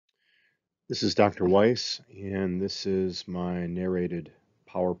This is Dr. Weiss, and this is my narrated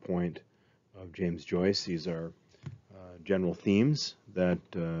PowerPoint of James Joyce. These are general themes that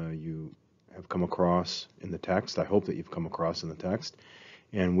you have come across in the text. I hope that you've come across in the text.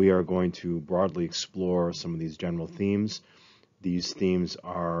 And we are going to broadly explore some of these general themes. These themes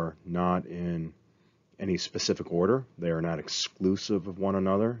are not in any specific order. They are not exclusive of one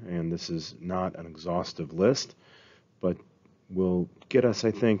another, and this is not an exhaustive list, but will get us,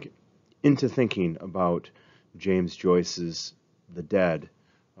 I think, into thinking about James Joyce's The Dead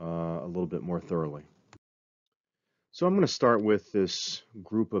a little bit more thoroughly. So I'm going to start with this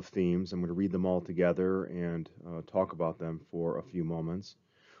group of themes. I'm going to read them all together and talk about them for a few moments.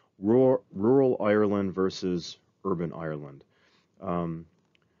 Rural Ireland versus urban Ireland.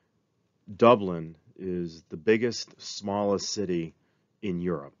 Dublin is the biggest, smallest city in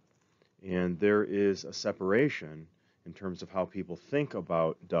Europe, and there is a separation in terms of how people think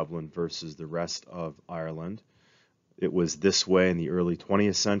about Dublin versus the rest of Ireland. It was this way in the early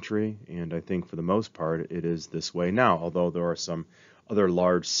 20th century, and I think for the most part it is this way now, although there are some other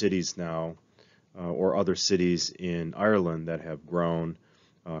large cities now, or other cities in Ireland that have grown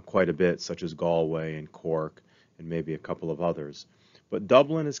quite a bit, such as Galway and Cork, and maybe a couple of others. But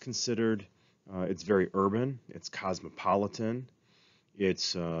Dublin is considered, it's very urban, it's cosmopolitan,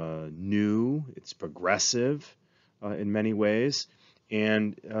 it's new, it's progressive, in many ways,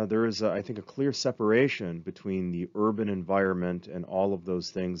 and there is, I think, a clear separation between the urban environment and all of those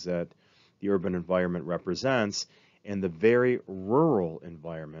things that the urban environment represents and the very rural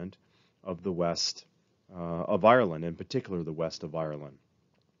environment of the west of Ireland, in particular the west of Ireland.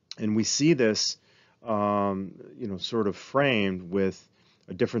 And we see this, sort of framed with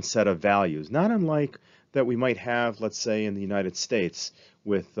a different set of values, not unlike that we might have, let's say, in the United States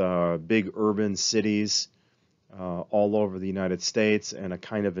with big urban cities all over the United States, and a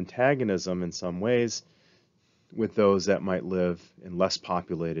kind of antagonism in some ways with those that might live in less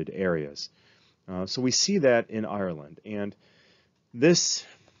populated areas. So we see that in Ireland, and this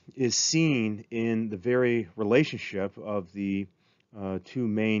is seen in the very relationship of the two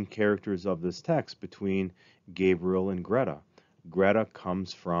main characters of this text between Gabriel and Greta. Greta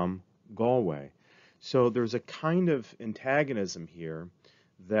comes from Galway. So there's a kind of antagonism here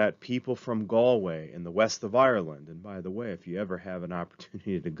that people from Galway in the west of Ireland, and by the way, if you ever have an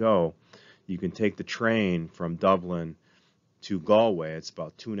opportunity to go, you can take the train from Dublin to Galway. It's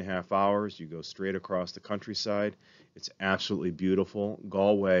about 2.5 hours. You go straight across the countryside. It's absolutely beautiful.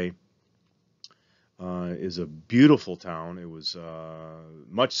 Galway is a beautiful town. It was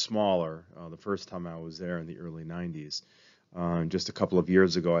much smaller the first time I was there in the early 90s. Just a couple of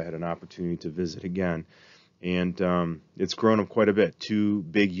years ago, I had an opportunity to visit again. And it's grown up quite a bit. 2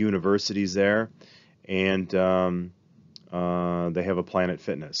 big universities there, and they have a Planet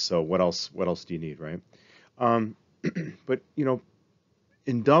Fitness. So what else do you need, right? But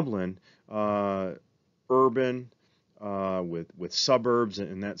in Dublin, urban with suburbs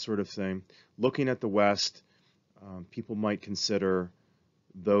and that sort of thing. Looking at the West, people might consider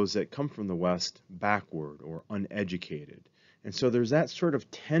those that come from the West backward or uneducated, and so there's that sort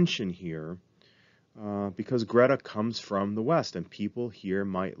of tension here. Because Greta comes from the West, and people here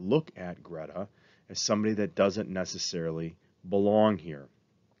might look at Greta as somebody that doesn't necessarily belong here.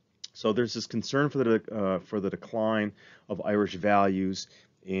 So there's this concern for the decline of Irish values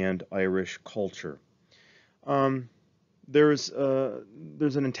and Irish culture. There's an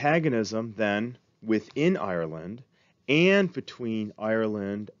antagonism then within Ireland and between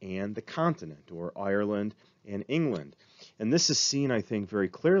Ireland and the continent, or Ireland and England. And this is seen, I think, very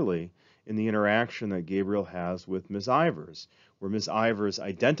clearly in the interaction that Gabriel has with Miss Ivers, where Miss Ivers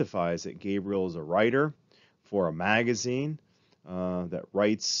identifies that Gabriel is a writer for a magazine that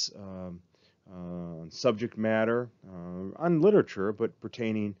writes on subject matter, on literature, but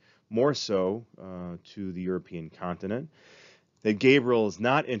pertaining more so to the European continent. That Gabriel is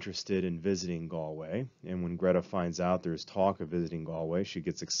not interested in visiting Galway, and when Greta finds out there's talk of visiting Galway, she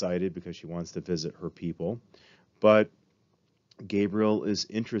gets excited because she wants to visit her people. But Gabriel is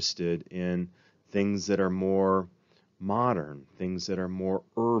interested in things that are more modern, things that are more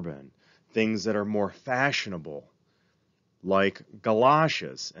urban, things that are more fashionable, like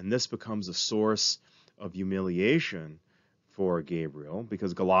galoshes. And this becomes a source of humiliation for Gabriel,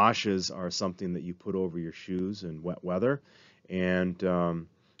 because galoshes are something that you put over your shoes in wet weather. And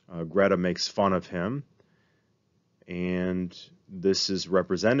Greta makes fun of him. And this is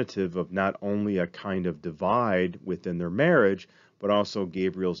representative of not only a kind of divide within their marriage, but also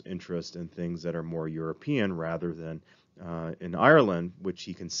Gabriel's interest in things that are more European rather than in Ireland, which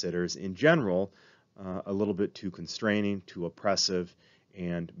he considers in general a little bit too constraining, too oppressive,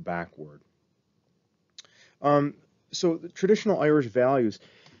 and backward. So the traditional Irish values,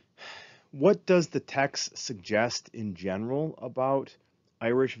 what does the text suggest in general about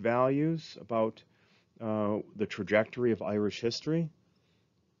Irish values, about the trajectory of Irish history?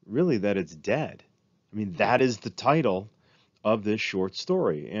 Really, that it's dead. I mean, that is the title of this short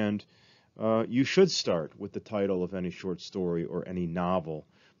story. And you should start with the title of any short story or any novel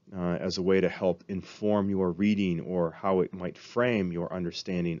as a way to help inform your reading or how it might frame your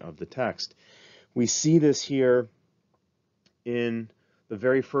understanding of the text. We see this here in the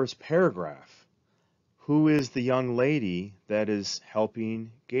very first paragraph. Who is the young lady that is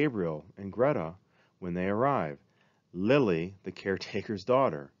helping Gabriel and Greta when they arrive? Lily, the caretaker's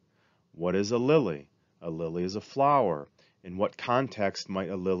daughter. What is a lily? A lily is a flower. In what context might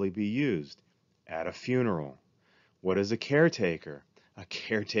a lily be used? At a funeral. What is a caretaker? A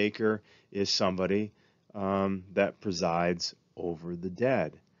caretaker is somebody that presides over the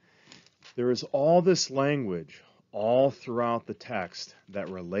dead. There is all this language all throughout the text that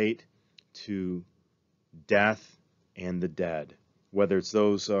relate to death and the dead. Whether it's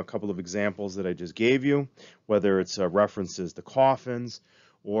those couple of examples that I just gave you, whether it's references to coffins,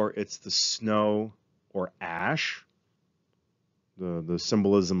 or it's the snow or ash. The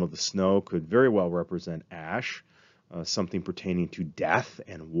symbolism of the snow could very well represent ash, something pertaining to death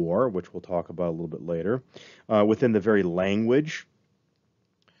and war, which we'll talk about a little bit later. Within the very language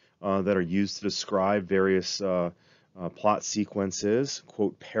that are used to describe various plot sequences,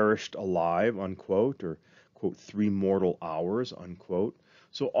 quote, perished alive, unquote, or quote, 3 mortal hours, unquote.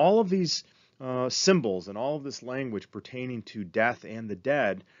 So all of these symbols and all of this language pertaining to death and the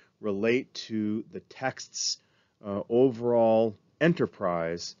dead relate to the text's overall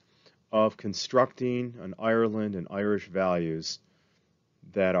enterprise of constructing an Ireland and Irish values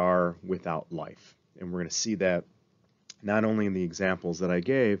that are without life. And we're going to see that not only in the examples that I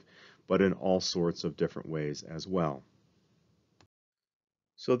gave, but in all sorts of different ways as well.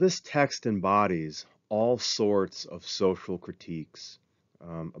 So this text embodies all sorts of social critiques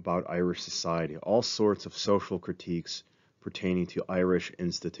about Irish society, all sorts of social critiques pertaining to Irish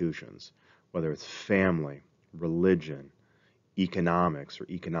institutions, whether it's family, religion, economics or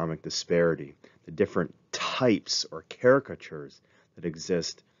economic disparity, the different types or caricatures that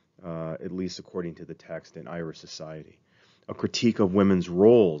exist, at least according to the text, in Irish society. A critique of women's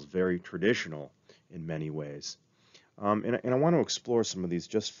roles, very traditional in many ways. And I want to explore some of these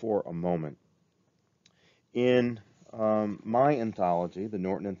just for a moment. In my anthology, the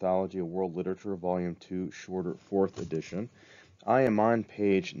Norton Anthology of World Literature, Volume 2, shorter 4th edition, I am on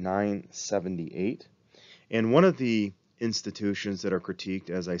page 978. And one of the institutions that are critiqued,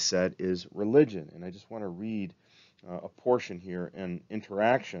 as I said, is religion. And I just want to read a portion here, an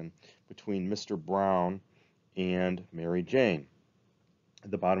interaction between Mr. Brown and Mary Jane.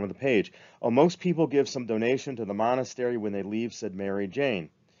 At the bottom of the page, "Oh, most people give some donation to the monastery when they leave," said Mary Jane.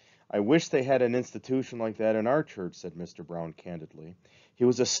 "I wish they had an institution like that in our church," said Mr. Brown candidly. He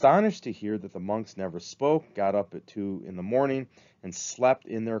was astonished to hear that the monks never spoke, got up at 2 in the morning, and slept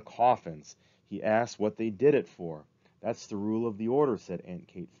in their coffins. He asked what they did it for. "That's the rule of the order," said Aunt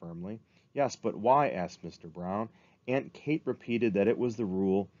Kate firmly. "Yes, but why?" asked Mr. Brown. Aunt Kate repeated that it was the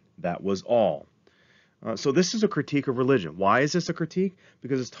rule, that was all. So this is a critique of religion. Why is this a critique?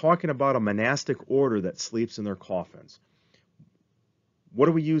 Because it's talking about a monastic order that sleeps in their coffins. What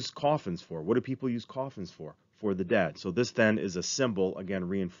do we use coffins for? What do people use coffins for? For the dead. So this then is a symbol, again,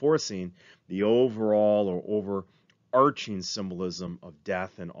 reinforcing the overall or overarching symbolism of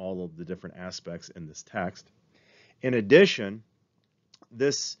death and all of the different aspects in this text. In addition,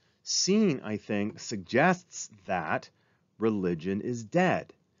 this scene, I think, suggests that religion is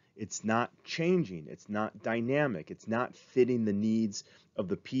dead. It's not changing. It's not dynamic. It's not fitting the needs of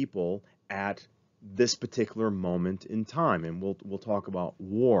the people at this particular moment in time. And we'll talk about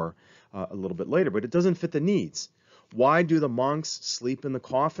war a little bit later, but it doesn't fit the needs. Why do the monks sleep in the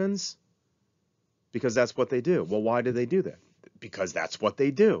coffins? Because that's what they do. Well, why do they do that? Because that's what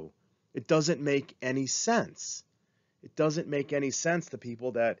they do. It doesn't make any sense. It doesn't make any sense to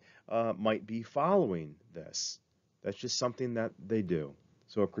people that might be following this. That's just something that they do.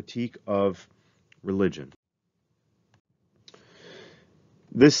 So a critique of religion.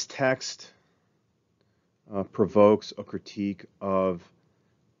 This text provokes a critique of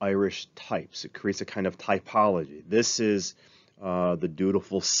Irish types. It creates a kind of typology. This is the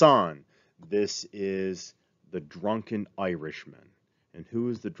dutiful son. This is the drunken Irishman. And who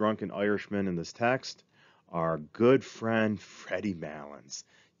is the drunken Irishman in this text? Our good friend Freddie Malins.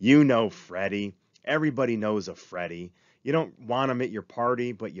 You know Freddie. Everybody knows a Freddie. You don't want him at your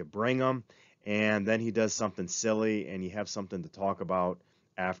party, but you bring him, and then he does something silly, and you have something to talk about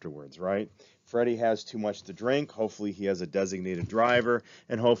afterwards, right? Freddie has too much to drink. Hopefully he has a designated driver,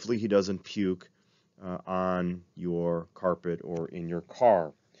 and hopefully he doesn't puke on your carpet or in your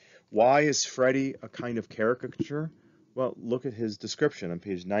car. Why is Freddie a kind of caricature? Well, look at his description on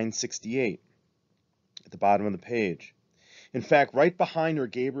page 968 at the bottom of the page. In fact, right behind her,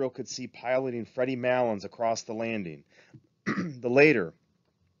 Gabriel could see piloting Freddie Malins across the landing. The later,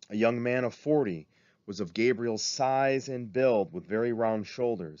 a young man of 40, was of Gabriel's size and build with very round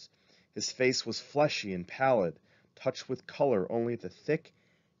shoulders. His face was fleshy and pallid, touched with color only at the thick,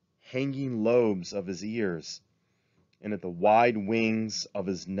 hanging lobes of his ears and at the wide wings of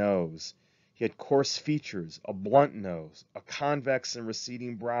his nose. He had coarse features, a blunt nose, a convex and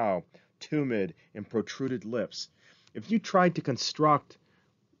receding brow, tumid and protruded lips. If you tried to construct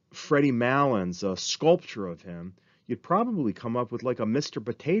Freddie Malin's sculpture of him, you'd probably come up with like a Mr.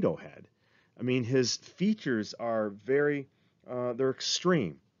 Potato Head. I mean, his features are they're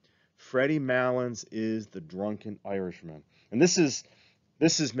extreme. Freddie Malin's is the drunken Irishman. And this is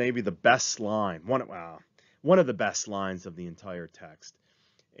maybe the best line, one of the best lines of the entire text.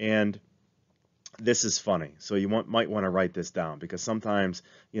 And this is funny. So you might want to write this down, because sometimes,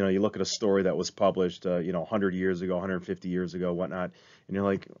 you look at a story that was published, 100 years ago, 150 years ago, whatnot, and you're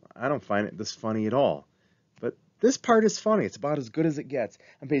like, I don't find it this funny at all. But this part is funny. It's about as good as it gets.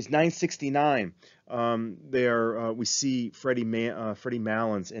 On page 969, we see Freddie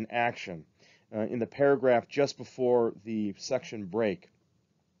Malins in action. In the paragraph just before the section break,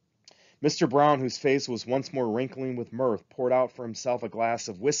 Mr. Brown, whose face was once more wrinkling with mirth, poured out for himself a glass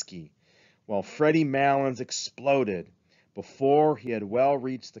of whiskey, while Freddie Malins exploded before he had well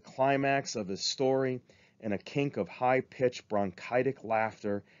reached the climax of his story in a kink of high-pitched bronchitic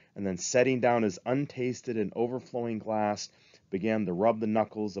laughter, and then setting down his untasted and overflowing glass, began to rub the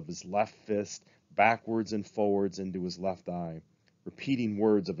knuckles of his left fist backwards and forwards into his left eye, repeating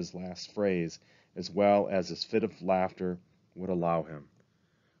words of his last phrase, as well as his fit of laughter would allow him.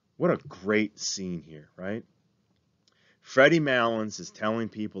 What a great scene here, right? Freddie Malins is telling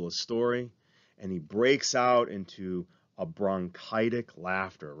people a story, and he breaks out into a bronchitic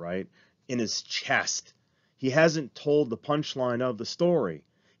laughter, right, in his chest. He hasn't told the punchline of the story.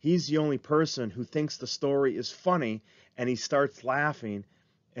 He's the only person who thinks the story is funny, and he starts laughing,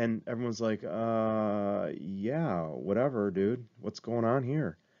 and everyone's like, yeah, whatever, dude. What's going on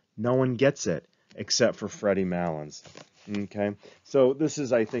here? No one gets it except for Freddie Malins. Okay, so this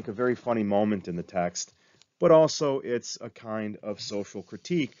is, I think, a very funny moment in the text, but also it's a kind of social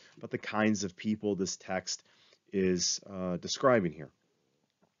critique about the kinds of people this text is describing here.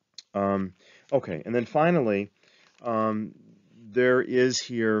 Okay, and then finally, there is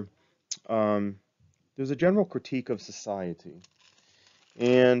here, there's a general critique of society.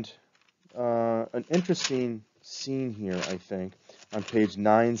 And an interesting scene here, I think, on page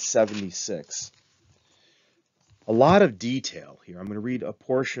 976. A lot of detail here. I'm going to read a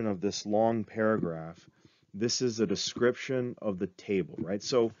portion of this long paragraph. This is a description of the table, right?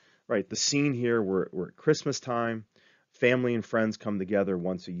 So, right, the scene here, we're at Christmas time. Family and friends come together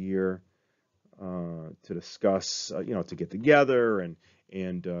once a year to discuss, to get together and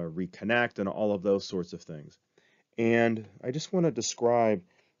reconnect and all of those sorts of things. And I just want to describe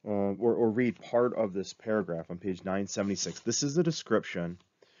or read part of this paragraph on page 976. This is a description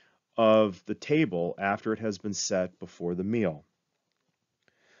of the table after it has been set before the meal.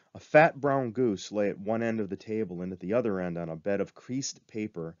 A fat brown goose lay at one end of the table, and at the other end, on a bed of creased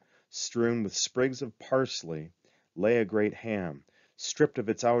paper strewn with sprigs of parsley, lay a great ham, stripped of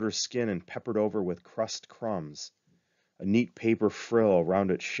its outer skin and peppered over with crust crumbs. A neat paper frill round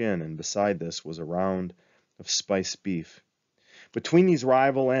its shin, and beside this was a round of spiced beef. Between these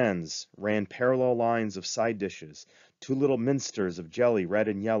rival ends ran parallel lines of side dishes, 2 little minsters of jelly, red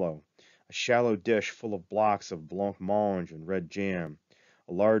and yellow, a shallow dish full of blocks of blancmange and red jam,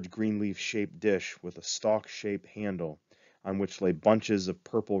 a large green leaf-shaped dish with a stalk-shaped handle, on which lay bunches of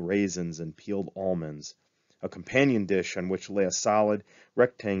purple raisins and peeled almonds, a companion dish on which lay a solid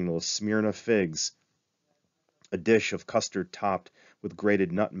rectangle of Smyrna figs, a dish of custard topped with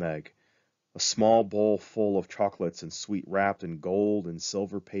grated nutmeg, a small bowl full of chocolates and sweet wrapped in gold and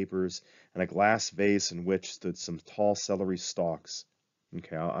silver papers, and a glass vase in which stood some tall celery stalks.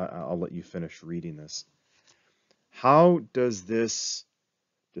 Okay, I'll let you finish reading this. How does this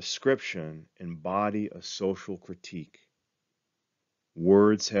description embody a social critique?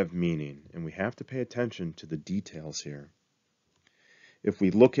 Words have meaning, and we have to pay attention to the details here. If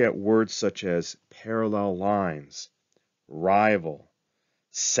we look at words such as parallel lines, rival,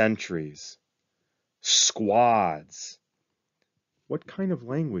 sentries, squads, what kind of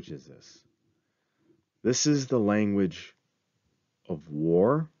language is this? This is the language of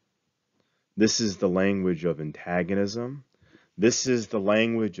war. This is the language of antagonism. This is the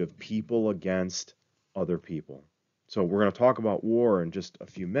language of people against other people. So we're going to talk about war in just a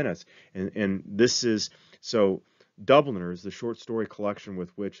few minutes. And this is, so Dubliners, the short story collection with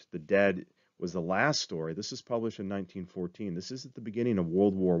which The Dead was the last story, this is published in 1914. This is at the beginning of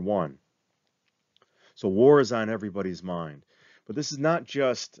World War I. So war is on everybody's mind. But this is not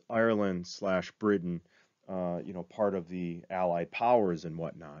just Ireland slash Britain, part of the Allied powers and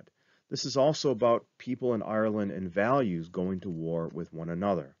whatnot. This is also about people in Ireland and values going to war with one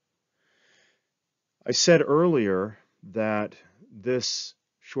another. I said earlier that this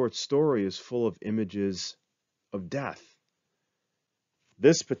short story is full of images of death.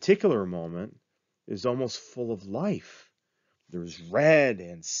 This particular moment is almost full of life. There's red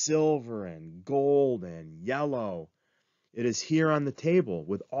and silver and gold and yellow. It is here on the table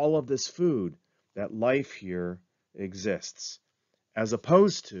with all of this food that life here exists, as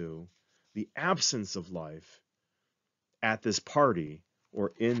opposed to the absence of life at this party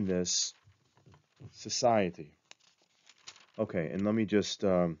or in this society. Okay, and let me just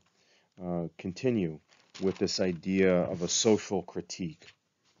continue with this idea of a social critique.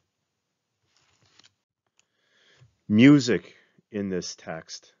 Music in this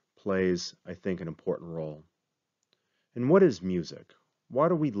text plays, I think, an important role. And what is music? Why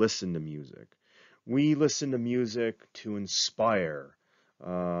do we listen to music? We listen to music to inspire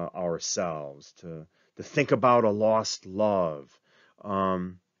ourselves, to think about a lost love,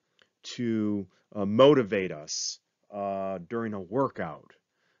 to motivate us during a workout,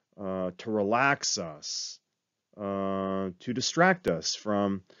 to relax us, to distract us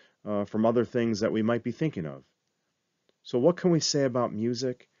from other things that we might be thinking of. So what can we say about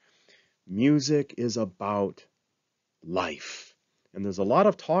music? Music is about life. And there's a lot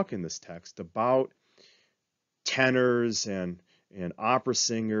of talk in this text about tenors and opera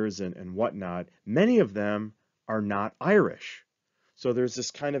singers and whatnot. Many of them are not Irish. So there's this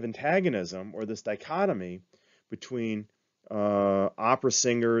kind of antagonism or this dichotomy between opera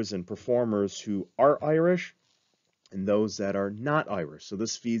singers and performers who are Irish and those that are not Irish. So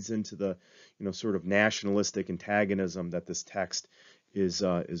this feeds into the sort of nationalistic antagonism that this text is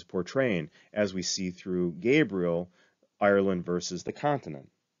portraying, as we see through Gabriel, Ireland versus the continent.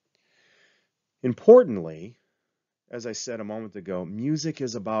 Importantly, as I said a moment ago, music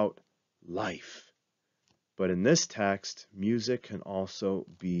is about life. But in this text, music can also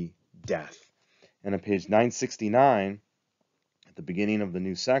be death. And on page 969, at the beginning of the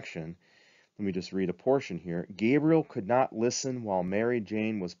new section, let me just read a portion here. Gabriel could not listen while Mary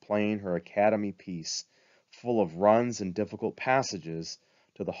Jane was playing her Academy piece, full of runs and difficult passages,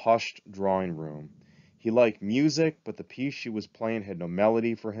 to the hushed drawing room. He liked music, but the piece she was playing had no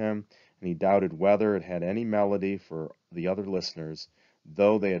melody for him, and he doubted whether it had any melody for the other listeners,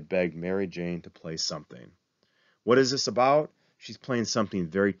 though they had begged Mary Jane to play something. What is this about? She's playing something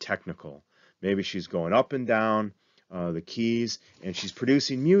very technical. Maybe she's going up and down the keys, and she's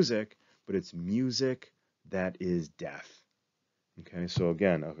producing music, but it's music that is death. Okay, so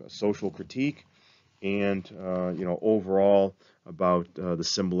again, a social critique and overall about the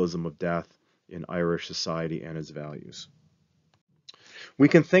symbolism of death in Irish society and its values. We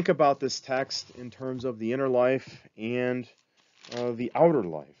can think about this text in terms of the inner life and the outer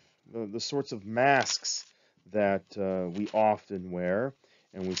life, the sorts of masks that we often wear,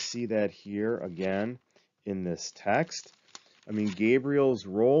 and we see that here again in this text. I mean, Gabriel's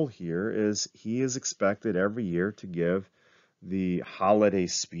role here is he is expected every year to give the holiday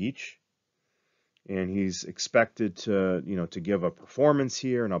speech, and he's expected to, to give a performance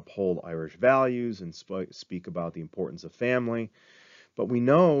here and uphold Irish values and speak about the importance of family. But we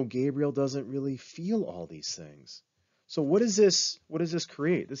know Gabriel doesn't really feel all these things. So what does this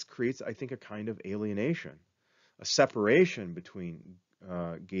create? This creates, I think, a kind of alienation, a separation between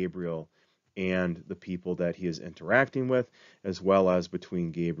Gabriel and the people that he is interacting with, as well as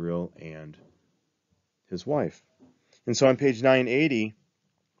between Gabriel and his wife. And so on page 980,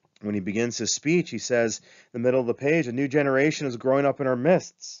 when he begins his speech, he says, in the middle of the page, a new generation is growing up in our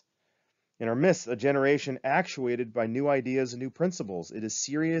midst. In our midst, a generation actuated by new ideas and new principles. It is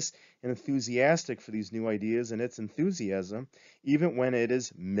serious and enthusiastic for these new ideas, and its enthusiasm, even when it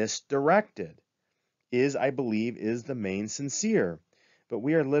is misdirected, I believe, is the main sincere. But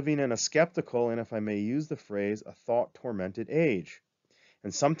we are living in a skeptical, and if I may use the phrase, a thought-tormented age.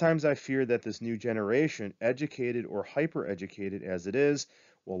 And sometimes I fear that this new generation, educated or hyper-educated as it is,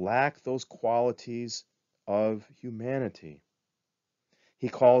 will lack those qualities of humanity. He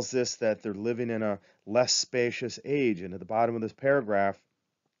calls this that they're living in a less spacious age. And at the bottom of this paragraph,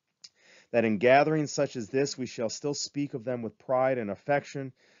 that in gatherings such as this we shall still speak of them with pride and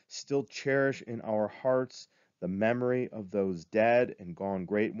affection, still cherish in our hearts the memory of those dead and gone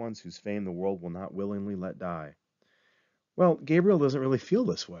great ones whose fame the world will not willingly let die. Well, Gabriel doesn't really feel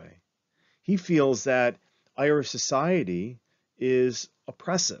this way. He feels that Irish society is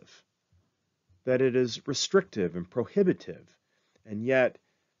oppressive, that it is restrictive and prohibitive, and yet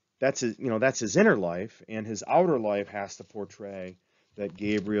that's his inner life, and his outer life has to portray that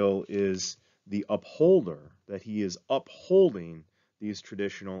Gabriel is the upholder, that he is upholding these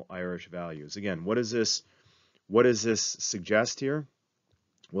traditional Irish values. Again, what does this suggest here?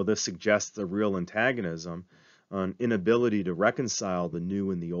 Well, this suggests a real antagonism, an inability to reconcile the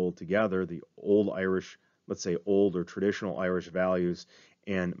new and the old together, the old Irish, let's say old or traditional Irish values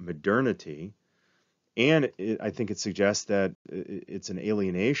and modernity. And I think it suggests that it's an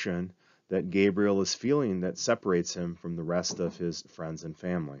alienation that Gabriel is feeling that separates him from the rest of his friends and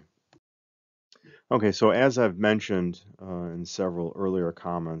family. Okay, so as I've mentioned in several earlier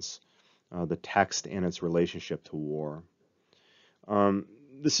comments, the text and its relationship to war. Um,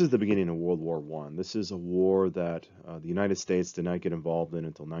 this is the beginning of World War I. This is a war that the United States did not get involved in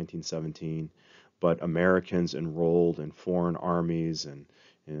until 1917, but Americans enrolled in foreign armies and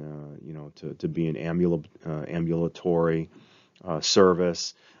to be an ambulatory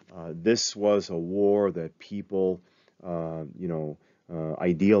service. This was a war that people,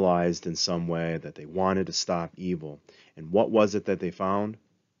 idealized in some way, that they wanted to stop evil. And what was it that they found?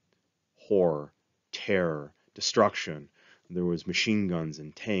 Horror, terror, destruction. There was machine guns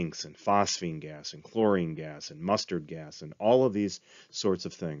and tanks and phosphine gas and chlorine gas and mustard gas and all of these sorts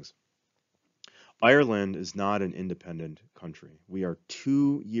of things. Ireland is not an independent country. We are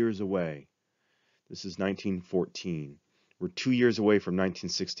 2 years away. This is 1914. We're 2 years away from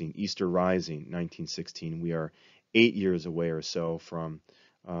 1916, Easter Rising, 1916. We are 8 years away or so from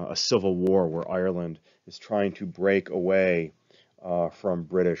a civil war where Ireland is trying to break away from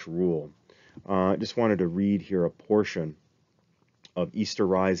British rule. I just wanted to read here a portion of Easter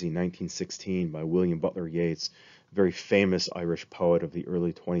Rising, 1916, by William Butler Yeats, a very famous Irish poet of the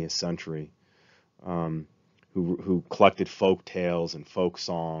early 20th century, who collected folk tales and folk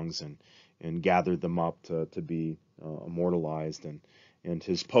songs and gathered them up to be immortalized. And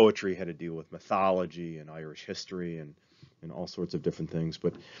his poetry had to do with mythology and Irish history and all sorts of different things.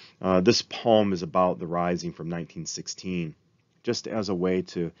 But this poem is about the Rising from 1916, just as a way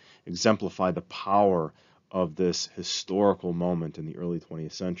to exemplify the power of this historical moment in the early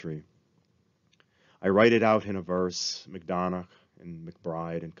 20th century. I write it out in a verse, MacDonagh and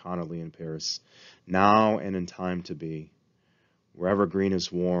McBride and Connolly and Pearse, now and in time to be, wherever green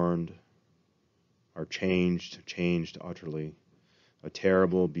is warned, are changed utterly, a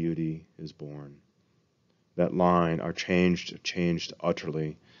terrible beauty is born. That line, are changed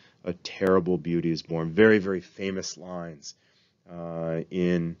utterly, a terrible beauty is born. Very, very famous lines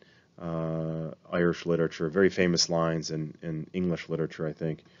in Irish literature, very famous lines in English literature, I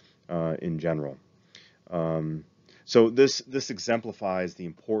think, in general. So this exemplifies the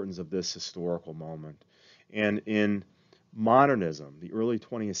importance of this historical moment. And in modernism, the early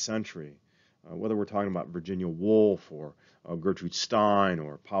 20th century, whether we're talking about Virginia Woolf or Gertrude Stein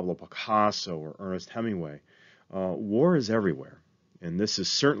or Pablo Picasso or Ernest Hemingway, war is everywhere. And this is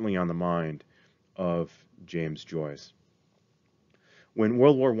certainly on the mind of James Joyce. When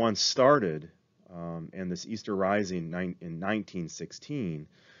World War I started, and this Easter Rising in 1916,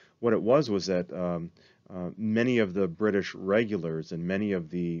 what it was that many of the British regulars and many of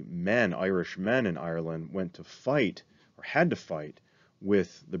the Irish men in Ireland, went to fight, or had to fight,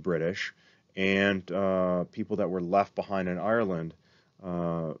 with the British, and people that were left behind in Ireland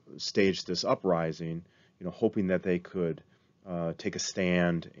staged this uprising, hoping that they could take a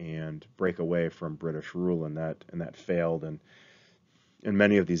stand and break away from British rule, and that failed. And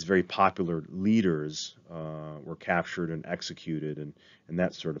many of these very popular leaders were captured and executed and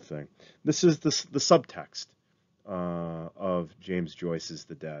that sort of thing. This is the subtext of James Joyce's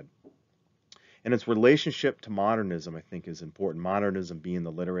The Dead. And its relationship to modernism, I think, is important. Modernism being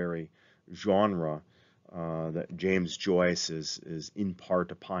the literary genre that James Joyce is in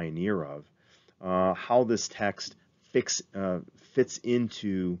part a pioneer of. How this text fits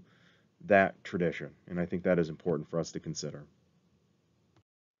into that tradition. And I think that is important for us to consider.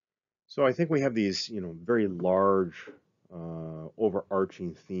 So I think we have these, very large,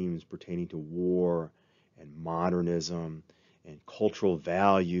 overarching themes pertaining to war and modernism and cultural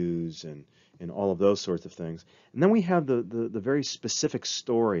values and all of those sorts of things. And then we have the very specific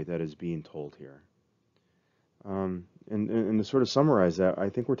story that is being told here. And to sort of summarize that, I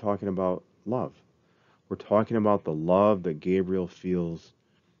think we're talking about love. We're talking about the love that Gabriel feels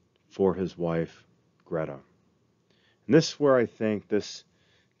for his wife, Greta. And this is where I think this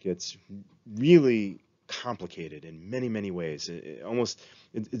gets really complicated in many, many ways.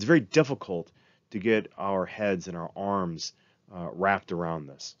 It's very difficult to get our heads and our arms wrapped around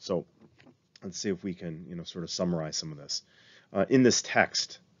this. So let's see if we can, sort of summarize some of this. In this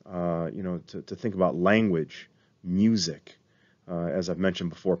text, to think about language, music, as I've mentioned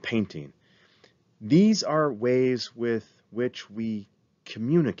before, painting. These are ways with which we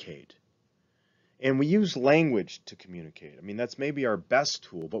communicate. And we use language to communicate. I mean, that's maybe our best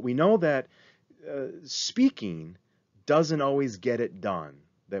tool, but we know that speaking doesn't always get it done,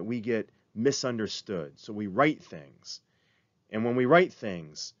 that we get misunderstood. So we write things. And when we write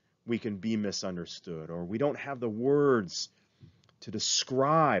things, we can be misunderstood, or we don't have the words to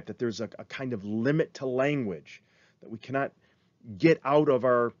describe, that there's a kind of limit to language, that we cannot get out of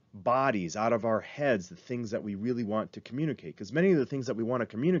our bodies, out of our heads, the things that we really want to communicate. Because many of the things that we want to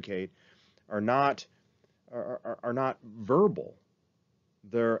communicate are not verbal.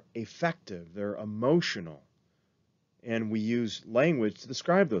 They're affective, they're emotional, and we use language to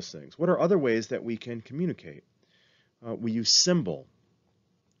describe those things. What are other ways that we can communicate? We use symbol.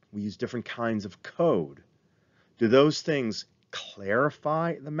 We use different kinds of code. Do those things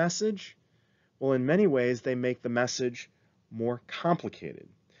clarify the message? Well, in many ways, they make the message more complicated.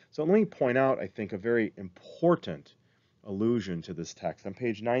 So let me point out, I think, a very important allusion to this text. On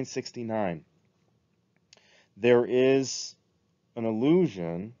page 969, there is an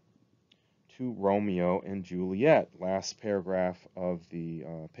allusion to Romeo and Juliet. Last paragraph of the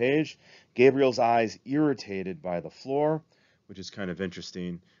page. Gabriel's eyes irritated by the floor, which is kind of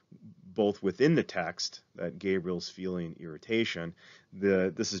interesting, both within the text, that Gabriel's feeling irritation.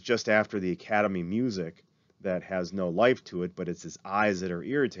 This is just after the Academy music that has no life to it, but it's his eyes that are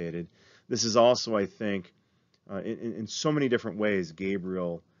irritated. This is also, I think, in so many different ways,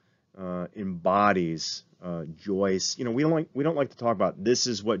 Gabriel embodies Joyce. We don't like to talk about this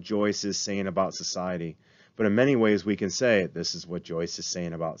is what Joyce is saying about society, but in many ways we can say this is what Joyce is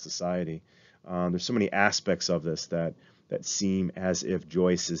saying about society. There's so many aspects of this that seem as if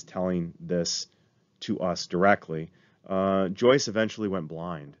Joyce is telling this to us directly. Joyce eventually went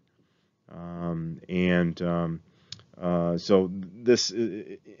blind, so this,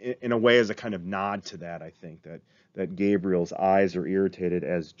 in a way, is a kind of nod to that. I think that Gabriel's eyes are irritated,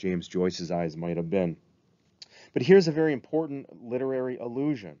 as James Joyce's eyes might have been. But here's a very important literary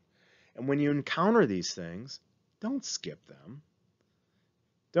allusion. And when you encounter these things, don't skip them.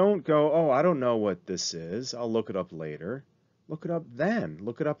 Don't go, oh, I don't know what this is. I'll look it up later. Look it up then.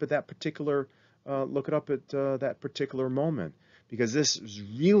 Look it up at that particular that particular moment, because this is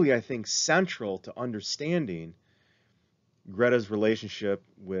really, I think, central to understanding Greta's relationship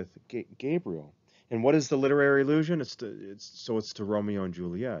with Gabriel. And what is the literary allusion? It's to Romeo and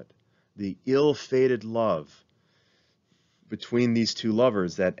Juliet, the ill-fated love between these two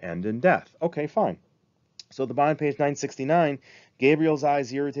lovers that end in death. Okay, fine. So at the bottom of page 969, Gabriel's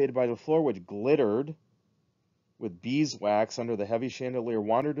eyes irritated by the floor, which glittered with beeswax under the heavy chandelier,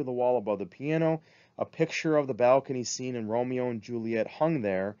 wandered to the wall above the piano. A picture of the balcony scene in Romeo and Juliet hung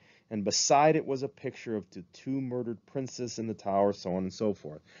there, and beside it was a picture of the two murdered princes in the tower, so on and so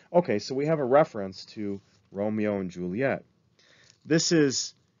forth. Okay, so we have a reference to Romeo and Juliet. This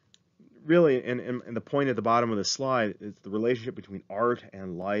is really, and the point at the bottom of the slide, is the relationship between art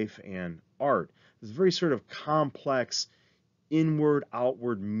and life and art. This very sort of complex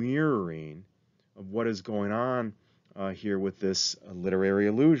inward-outward mirroring of what is going on here with this literary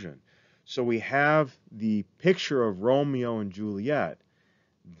allusion. So we have the picture of Romeo and Juliet.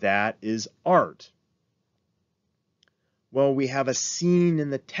 That is art. Well, we have a scene in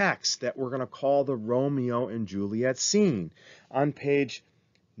the text that we're going to call the Romeo and Juliet scene. On page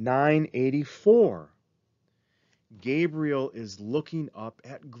 984, Gabriel is looking up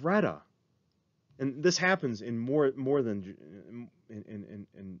at Greta. And this happens in more than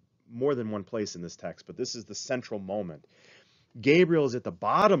one place in this text, but this is the central moment. Gabriel is at the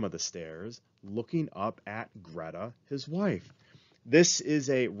bottom of the stairs looking up at Greta, his wife. This is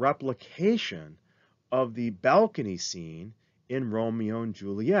a replication of the balcony scene in Romeo and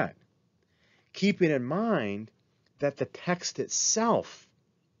Juliet, keeping in mind that the text itself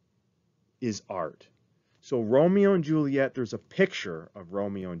is art. So Romeo and Juliet, there's a picture of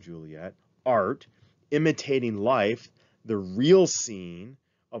Romeo and Juliet, art, imitating life, the real scene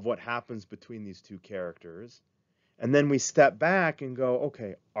of what happens between these two characters. And then we step back and go,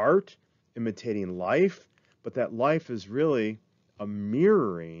 okay, art, imitating life, but that life is really a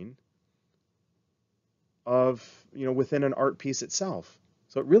mirroring of, within an art piece itself.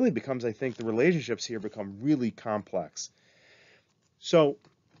 So it really becomes, I think, the relationships here become really complex. So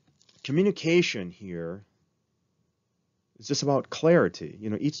Communication here is just about clarity.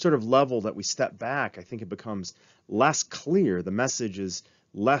 Each sort of level that we step back, I think it becomes less clear. The message is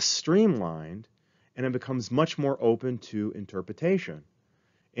less streamlined, and it becomes much more open to interpretation.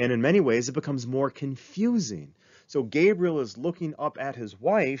 And in many ways, it becomes more confusing. So Gabriel is looking up at his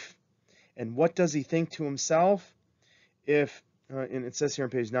wife, and what does he think to himself? And it says here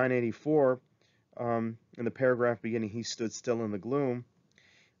on page 984, in the paragraph beginning, he stood still in the gloom.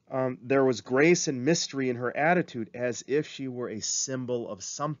 There was grace and mystery in her attitude, as if she were a symbol of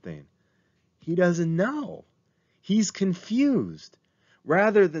something. He doesn't know. He's confused.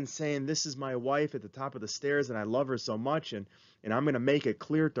 Rather than saying, this is my wife at the top of the stairs and I love her so much and I'm going to make it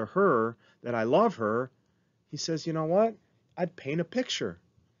clear to her that I love her, he says, you know what? I'd paint a picture.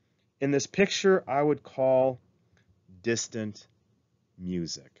 In this picture, I would call distant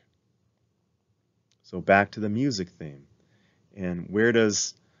music. So back to the music theme. And where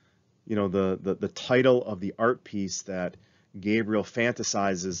does, the title of the art piece that Gabriel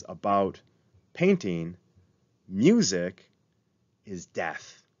fantasizes about painting, music, is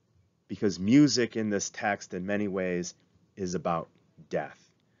death. Because music in this text in many ways is about death.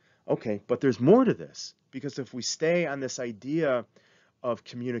 Okay, but there's more to this. Because if we stay on this idea of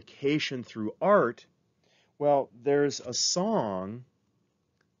communication through art, well, there's a song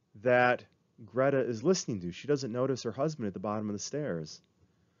that Greta is listening to. She doesn't notice her husband at the bottom of the stairs.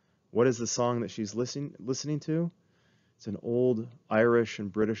 What is the song that she's listening to? It's an old Irish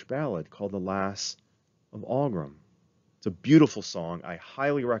and British ballad called The Lass of Aughrim. It's a beautiful song. I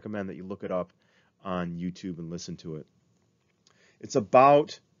highly recommend that you look it up on YouTube and listen to it. It's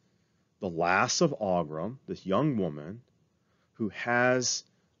about the Lass of Aughrim, this young woman who has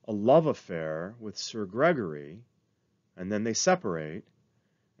a love affair with Sir Gregory, and then they separate,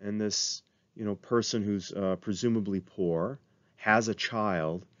 and this person who's presumably poor has a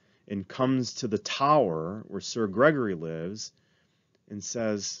child and comes to the tower where Sir Gregory lives and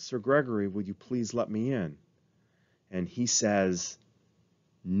says, Sir Gregory, would you please let me in? And he says,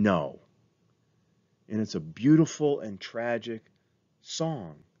 no. And it's a beautiful and tragic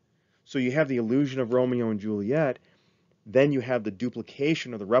song. So you have the illusion of Romeo and Juliet, then you have the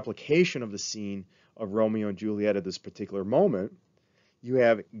duplication or the replication of the scene of Romeo and Juliet at this particular moment. You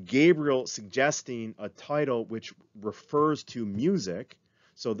have Gabriel suggesting a title which refers to music.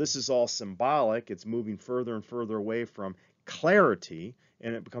 So this is all symbolic. It's moving further and further away from clarity,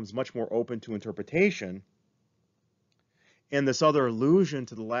 and it becomes much more open to interpretation. And this other allusion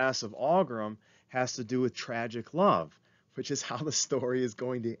to the Lass of Aughrim has to do with tragic love, which is how the story is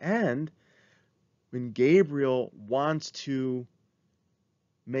going to end when Gabriel wants to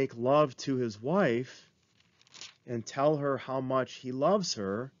make love to his wife and tell her how much he loves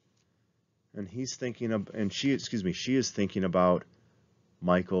her, and she is thinking about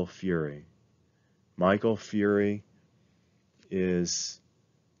Michael Fury. Michael Fury is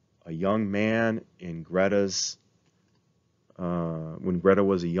a young man in Greta's when Greta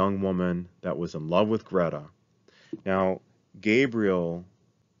was a young woman that was in love with Greta. Now, Gabriel,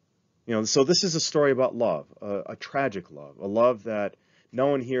 so this is a story about love, a tragic love, a love that no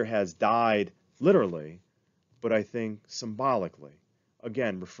one here has died literally, but I think symbolically.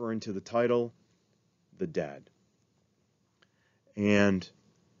 Again, referring to the title, The Dead. And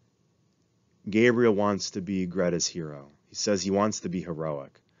Gabriel wants to be Greta's hero. He says he wants to be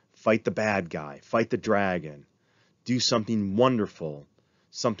heroic. Fight the bad guy, fight the dragon, do something wonderful,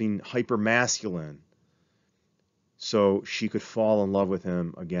 something hyper-masculine, so she could fall in love with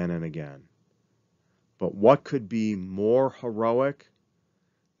him again and again. But what could be more heroic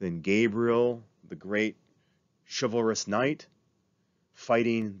than Gabriel, the great chivalrous knight,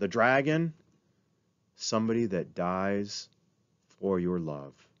 fighting the dragon? Somebody that dies for your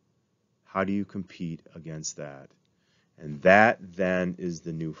love. How do you compete against that? And that then is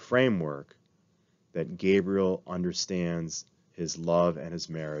the new framework that Gabriel understands his love and his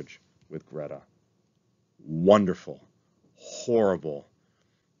marriage with Greta. Wonderful, horrible,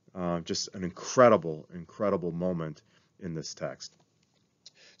 just an incredible, incredible moment in this text.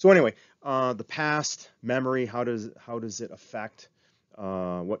 So anyway, the past, memory, how does it affect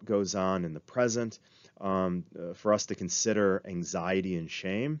what goes on in the present? For us to consider anxiety and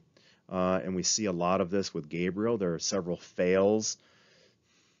shame, and we see a lot of this with Gabriel. There are several fails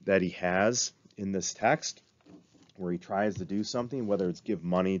that he has in this text where he tries to do something, whether it's give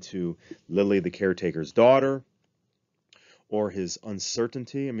money to Lily, the caretaker's daughter, or his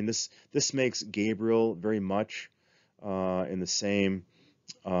uncertainty. I mean, this makes Gabriel very much in the same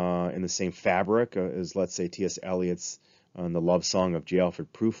fabric as, let's say, T.S. Eliot's in the love song of J.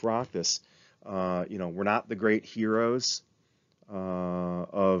 Alfred Prufrock. This, we're not the great heroes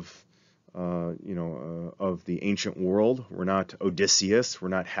of of the ancient world. We're not Odysseus, we're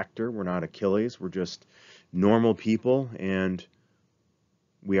not Hector, we're not Achilles. We're just normal people, and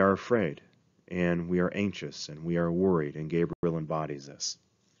we are afraid, and we are anxious, and we are worried, and Gabriel embodies this.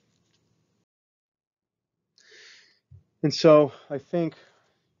 And so I think,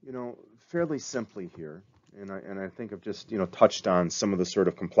 fairly simply here, and I think I've just, touched on some of the sort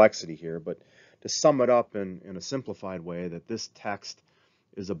of complexity here, but to sum it up in a simplified way, that this text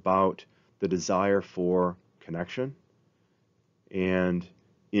is about the desire for connection, and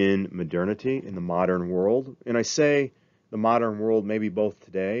in modernity, in the modern world, and I say the modern world maybe both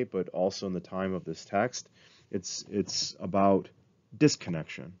today, but also in the time of this text, it's about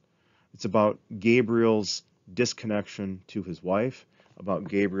disconnection. It's about Gabriel's disconnection to his wife, about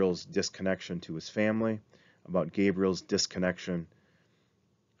Gabriel's disconnection to his family, about Gabriel's disconnection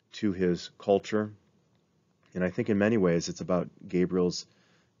to his culture. And I think in many ways it's about Gabriel's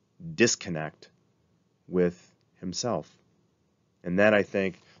disconnect with himself. And that, I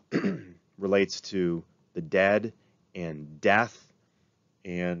think, relates to the dead and death.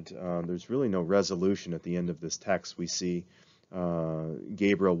 And there's really no resolution at the end of this text. We see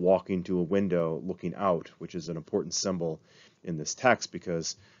Gabriel walking to a window looking out, which is an important symbol in this text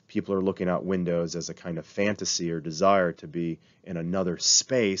because people are looking out windows as a kind of fantasy or desire to be in another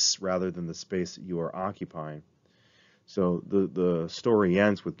space rather than the space that you are occupying. So the story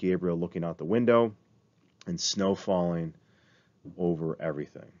ends with Gabriel looking out the window and snow falling over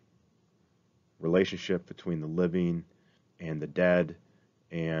everything. Relationship between the living and the dead,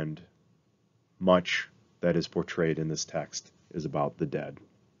 and much that is portrayed in this text is about the dead.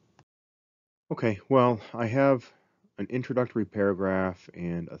 Okay, well, I have an introductory paragraph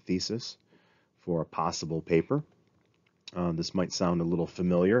and a thesis for a possible paper. This might sound a little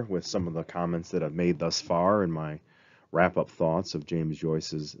familiar with some of the comments that I've made thus far in my wrap-up thoughts of James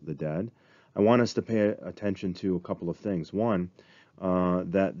Joyce's The Dead. I want us to pay attention to a couple of things. One,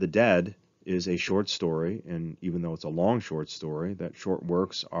 that The Dead is a short story, and even though it's a long short story, that short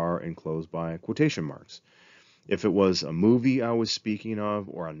works are enclosed by quotation marks. If it was a movie I was speaking of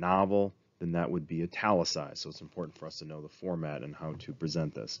or a novel, then that would be italicized. So it's important for us to know the format and how to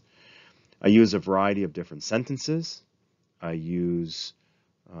present this. I use a variety of different sentences. I use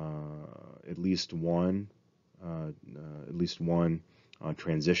at least one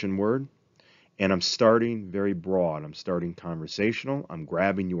transition word. And I'm starting very broad. I'm starting conversational. I'm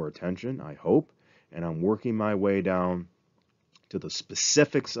grabbing your attention, I hope, and I'm working my way down to the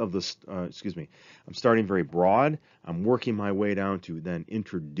specifics of the, I'm starting very broad. I'm working my way down to then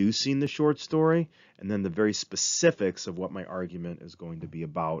introducing the short story, and then the very specifics of what my argument is going to be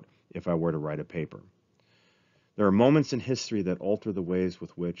about if I were to write a paper. There are moments in history that alter the ways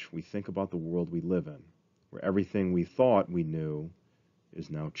with which we think about the world we live in, where everything we thought we knew is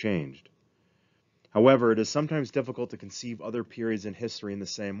now changed. However, it is sometimes difficult to conceive other periods in history in the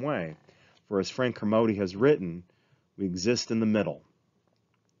same way, for as Frank Kermode has written, we exist in the middle.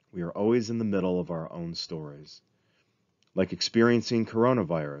 We are always in the middle of our own stories. Like experiencing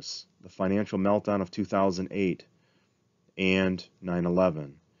coronavirus, the financial meltdown of 2008, and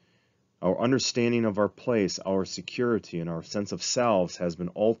 9/11. Our understanding of our place, our security, and our sense of selves has been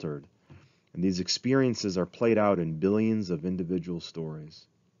altered, and these experiences are played out in billions of individual stories.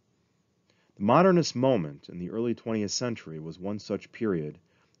 The modernist moment in the early 20th century was one such period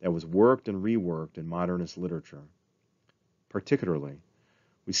that was worked and reworked in modernist literature. Particularly,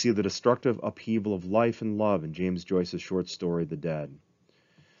 we see the destructive upheaval of life and love in James Joyce's short story, The Dead.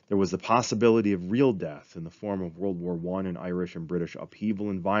 There was the possibility of real death in the form of World War I and Irish and British upheaval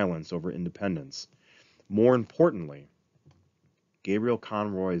and violence over independence. More importantly, Gabriel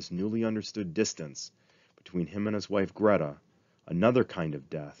Conroy's newly understood distance between him and his wife Greta, another kind of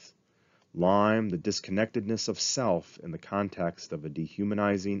death, lying the disconnectedness of self in the context of a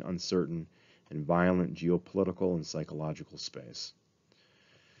dehumanizing, uncertain, and violent geopolitical and psychological space.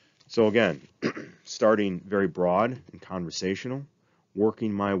 So again, starting very broad and conversational,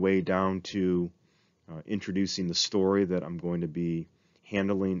 working my way down to introducing the story that I'm going to be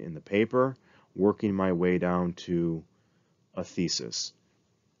handling in the paper, working my way down to a thesis,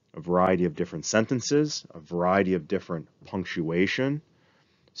 a variety of different sentences, a variety of different punctuation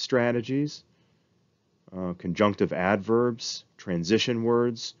strategies, conjunctive adverbs, transition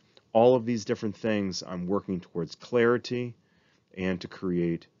words, all of these different things I'm working towards clarity and to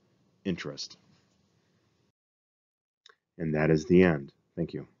create interest. And that is the end.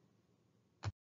 Thank you.